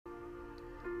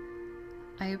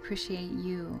I appreciate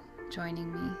you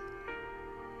joining me.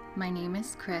 My name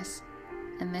is Chris,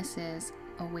 and this is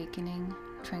Awakening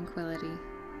Tranquility.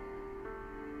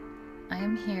 I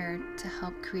am here to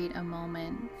help create a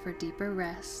moment for deeper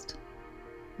rest,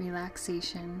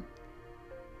 relaxation,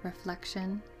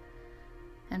 reflection,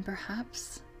 and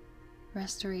perhaps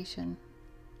restoration.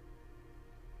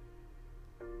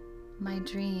 My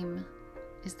dream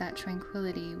is that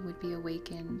tranquility would be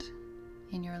awakened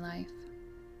in your life.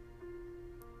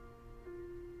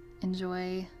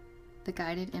 Enjoy the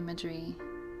guided imagery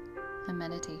and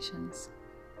meditations.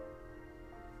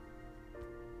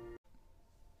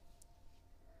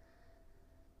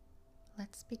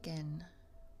 Let's begin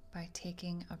by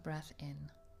taking a breath in.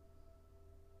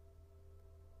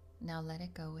 Now let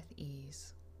it go with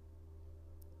ease.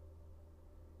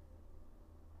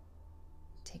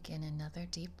 Take in another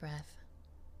deep breath,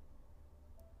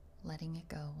 letting it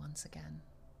go once again.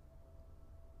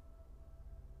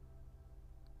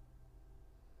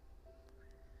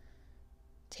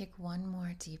 Take one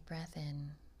more deep breath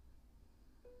in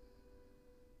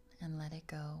and let it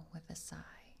go with a sigh.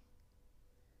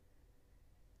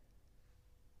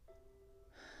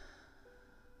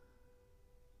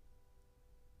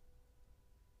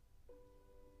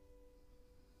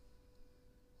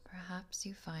 Perhaps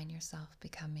you find yourself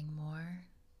becoming more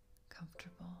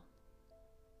comfortable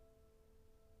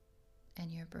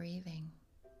and your breathing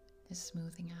is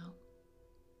smoothing out.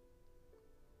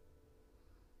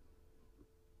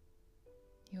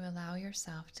 You allow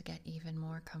yourself to get even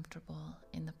more comfortable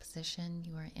in the position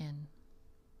you are in.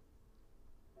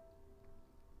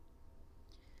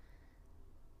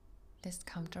 This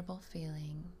comfortable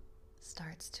feeling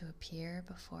starts to appear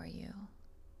before you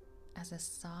as a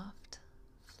soft,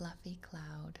 fluffy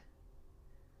cloud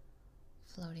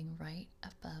floating right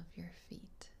above your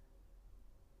feet.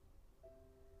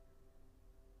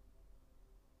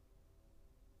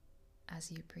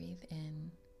 As you breathe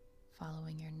in,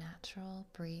 following your natural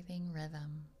breathing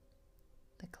rhythm,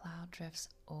 the cloud drifts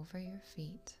over your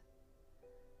feet,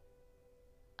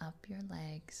 up your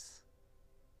legs.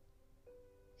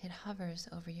 It hovers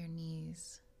over your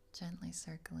knees, gently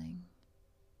circling,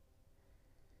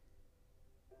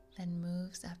 then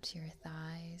moves up to your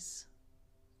thighs,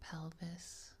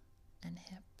 pelvis, and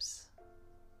hips,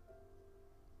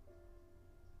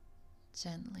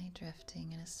 gently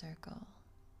drifting in a circle,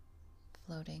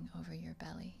 floating over your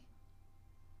belly.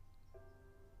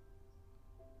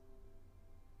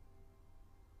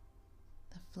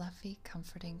 The fluffy,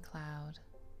 comforting cloud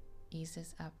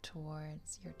eases up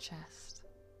towards your chest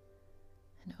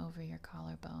and over your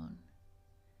collarbone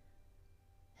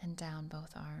and down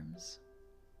both arms.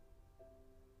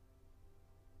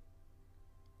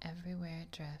 Everywhere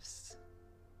it drifts,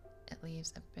 it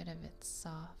leaves a bit of its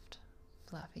soft,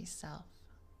 fluffy self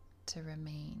to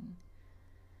remain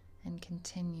and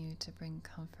continue to bring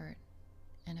comfort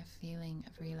and a feeling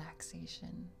of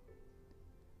relaxation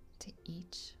to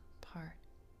each part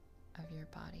of your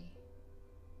body.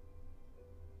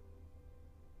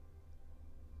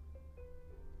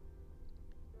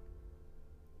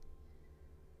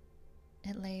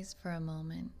 It lays for a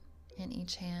moment in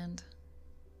each hand.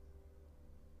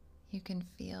 You can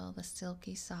feel the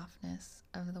silky softness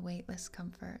of the weightless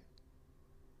comfort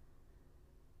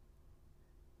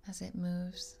as it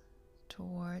moves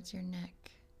towards your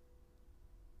neck.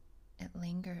 It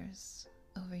lingers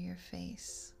over your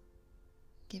face,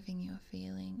 giving you a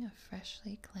feeling of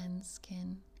freshly cleansed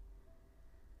skin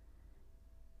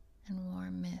and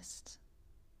warm mist,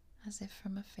 as if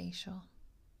from a facial.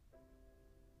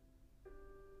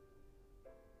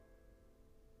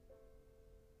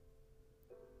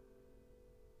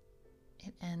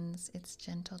 It ends its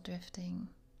gentle drifting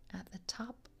at the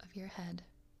top of your head,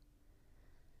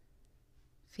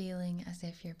 feeling as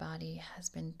if your body has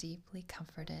been deeply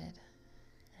comforted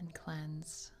and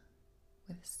cleansed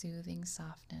with soothing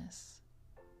softness,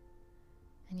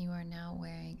 and you are now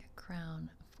wearing a crown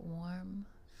of warm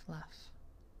fluff.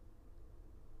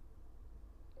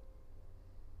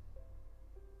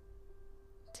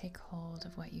 Take hold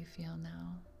of what you feel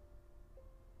now.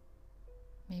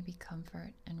 Maybe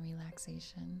comfort and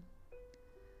relaxation,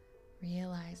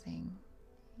 realizing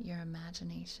your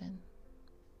imagination.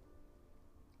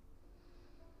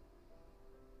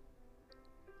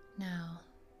 Now,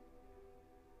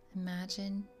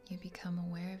 imagine you become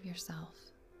aware of yourself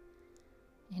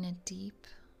in a deep,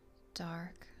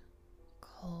 dark,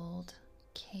 cold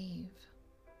cave.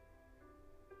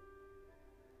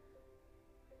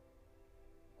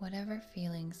 Whatever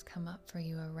feelings come up for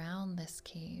you around this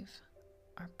cave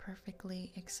are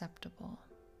perfectly acceptable.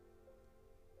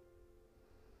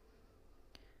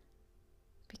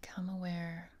 Become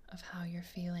aware of how you're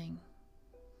feeling.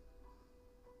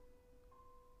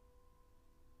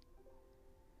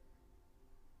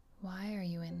 Why are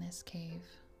you in this cave?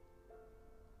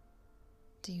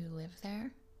 Do you live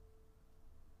there?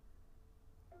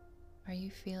 Are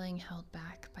you feeling held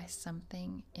back by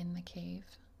something in the cave?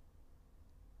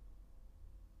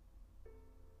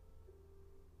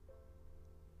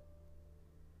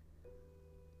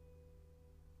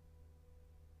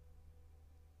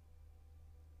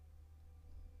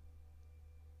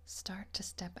 Start to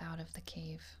step out of the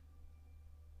cave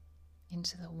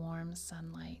into the warm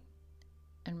sunlight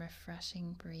and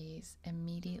refreshing breeze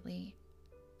immediately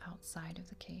outside of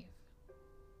the cave.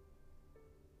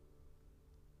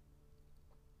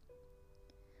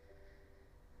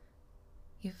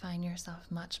 You find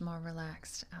yourself much more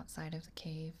relaxed outside of the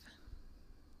cave.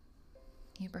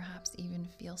 You perhaps even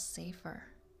feel safer.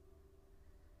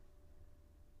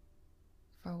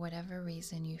 For whatever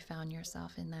reason you found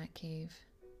yourself in that cave,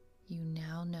 you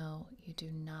now know you do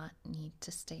not need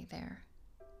to stay there.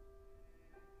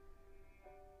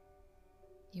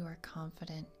 You are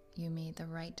confident you made the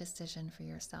right decision for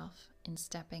yourself in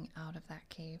stepping out of that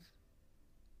cave.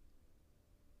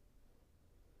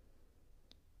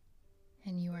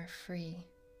 And you are free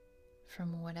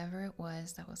from whatever it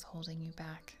was that was holding you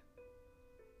back.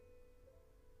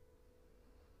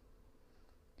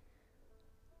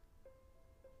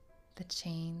 The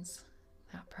chains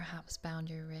that perhaps bound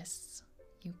your wrists,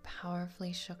 you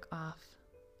powerfully shook off,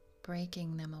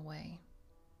 breaking them away.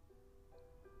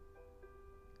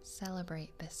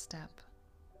 Celebrate this step.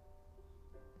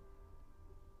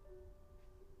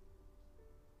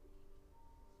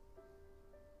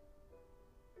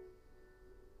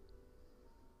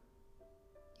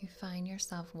 You find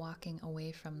yourself walking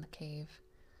away from the cave,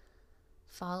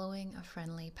 following a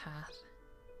friendly path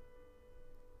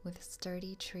with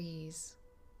sturdy trees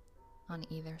on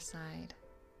either side.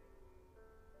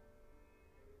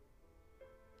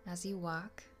 As you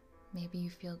walk, maybe you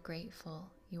feel grateful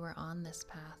you are on this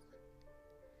path.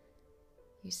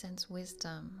 You sense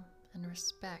wisdom and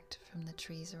respect from the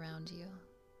trees around you,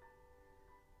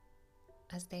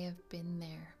 as they have been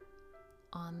there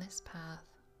on this path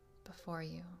before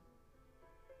you.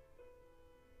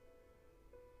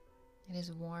 It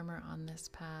is warmer on this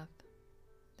path.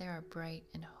 There are bright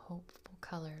and hopeful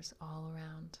colors all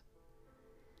around.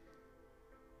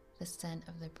 The scent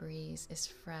of the breeze is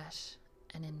fresh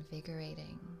and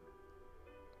invigorating.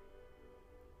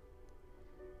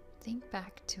 Think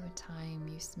back to a time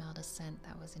you smelled a scent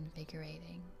that was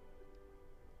invigorating.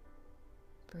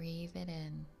 Breathe it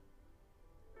in.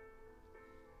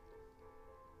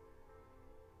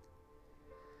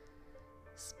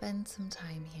 Spend some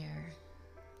time here,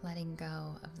 letting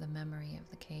go of the memory of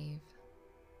the cave,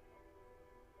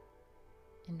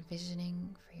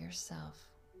 envisioning for yourself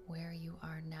where you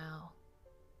are now,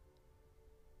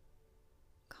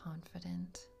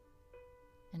 confident,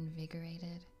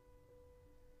 invigorated,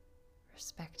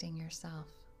 respecting yourself,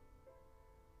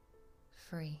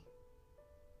 free.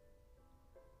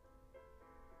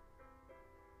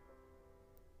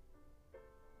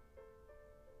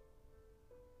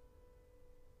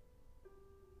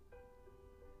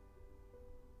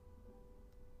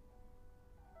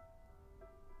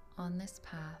 On this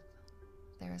path,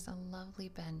 there is a lovely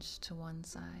bench to one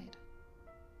side.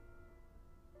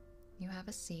 You have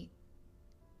a seat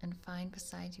and find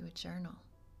beside you a journal.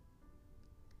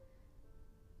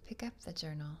 Pick up the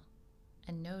journal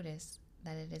and notice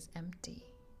that it is empty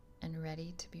and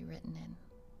ready to be written in.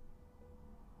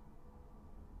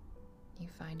 You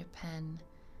find a pen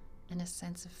and a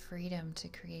sense of freedom to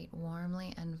create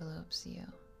warmly envelopes you.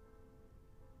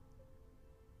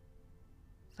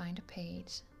 Find a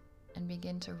page and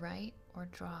begin to write or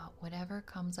draw whatever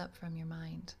comes up from your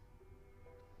mind.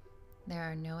 There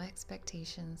are no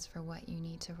expectations for what you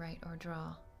need to write or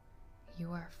draw.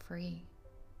 You are free.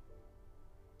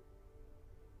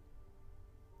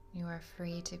 You are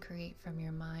free to create from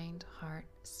your mind, heart,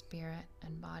 spirit,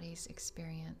 and body's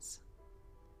experience.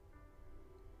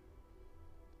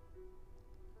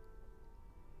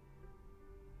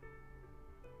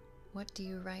 What do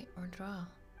you write or draw?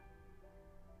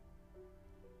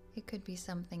 It could be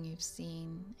something you've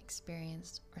seen,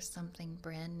 experienced, or something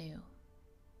brand new.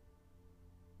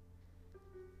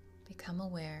 Become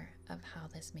aware of how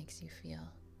this makes you feel,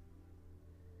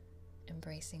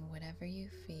 embracing whatever you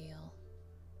feel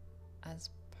as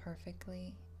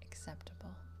perfectly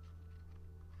acceptable.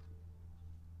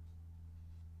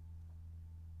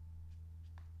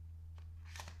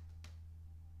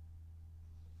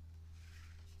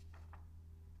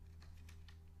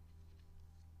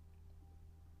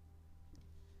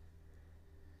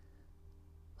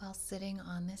 While sitting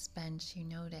on this bench, you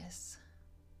notice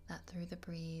that through the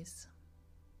breeze,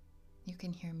 you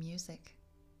can hear music,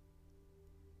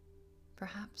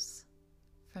 perhaps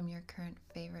from your current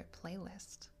favorite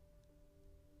playlist.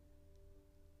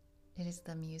 It is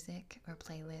the music or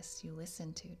playlist you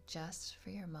listen to just for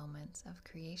your moments of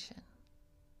creation.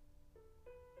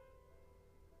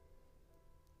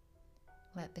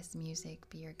 Let this music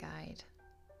be your guide.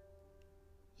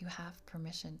 You have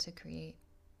permission to create,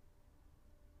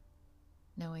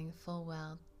 knowing full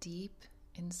well deep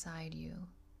inside you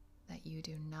that you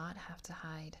do not have to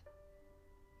hide.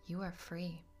 You are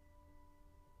free,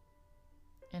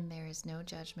 and there is no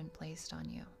judgment placed on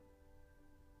you.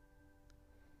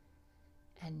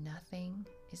 And nothing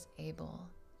is able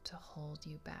to hold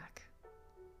you back.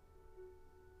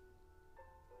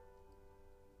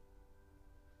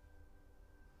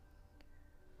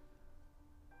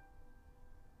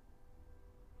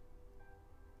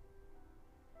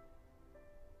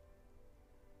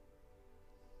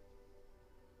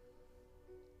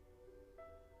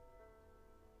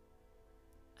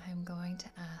 I'm going to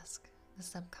ask the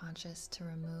subconscious to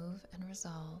remove and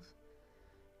resolve,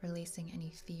 releasing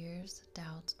any fears,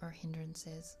 doubts, or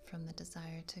hindrances from the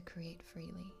desire to create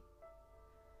freely.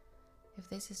 If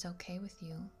this is okay with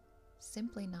you,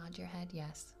 simply nod your head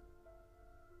yes.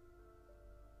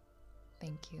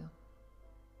 Thank you.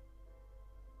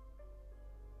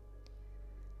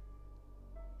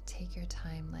 Take your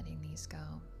time letting these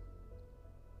go.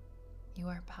 You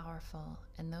are powerful,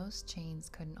 and those chains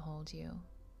couldn't hold you.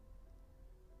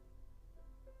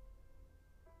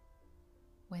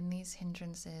 When these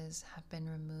hindrances have been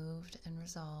removed and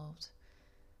resolved,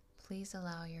 please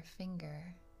allow your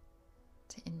finger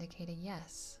to indicate a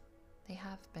yes, they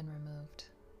have been removed.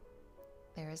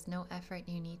 There is no effort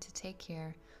you need to take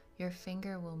here. Your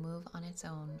finger will move on its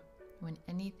own when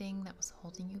anything that was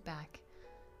holding you back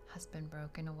has been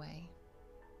broken away.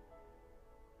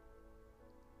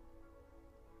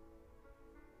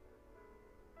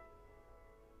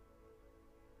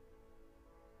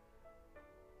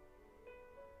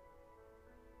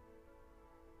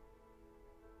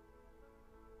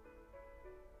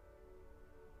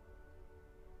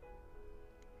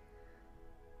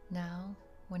 Now,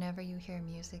 whenever you hear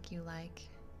music you like,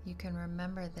 you can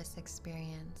remember this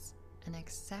experience and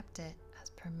accept it as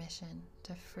permission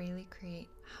to freely create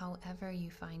however you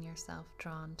find yourself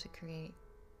drawn to create,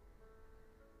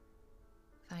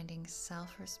 finding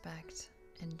self-respect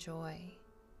and joy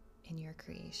in your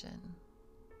creation.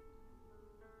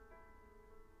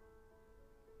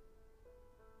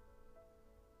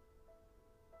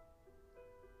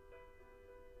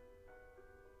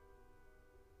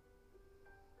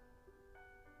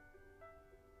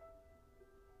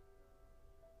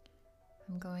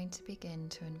 I'm going to begin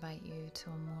to invite you to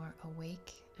a more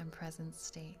awake and present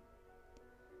state.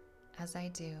 As I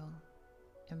do,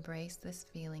 embrace this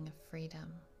feeling of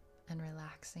freedom and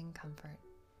relaxing comfort.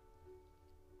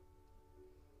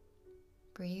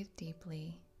 Breathe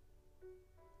deeply,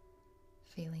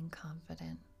 feeling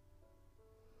confident.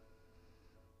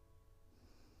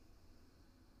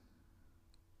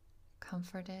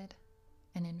 Comforted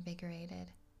and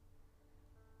invigorated,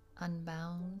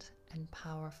 unbound and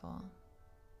powerful.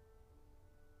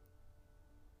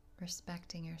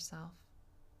 Respecting yourself,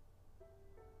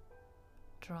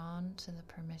 drawn to the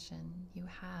permission you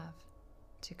have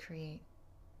to create,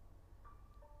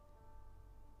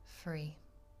 free,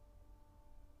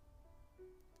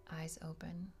 eyes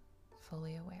open,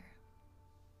 fully aware.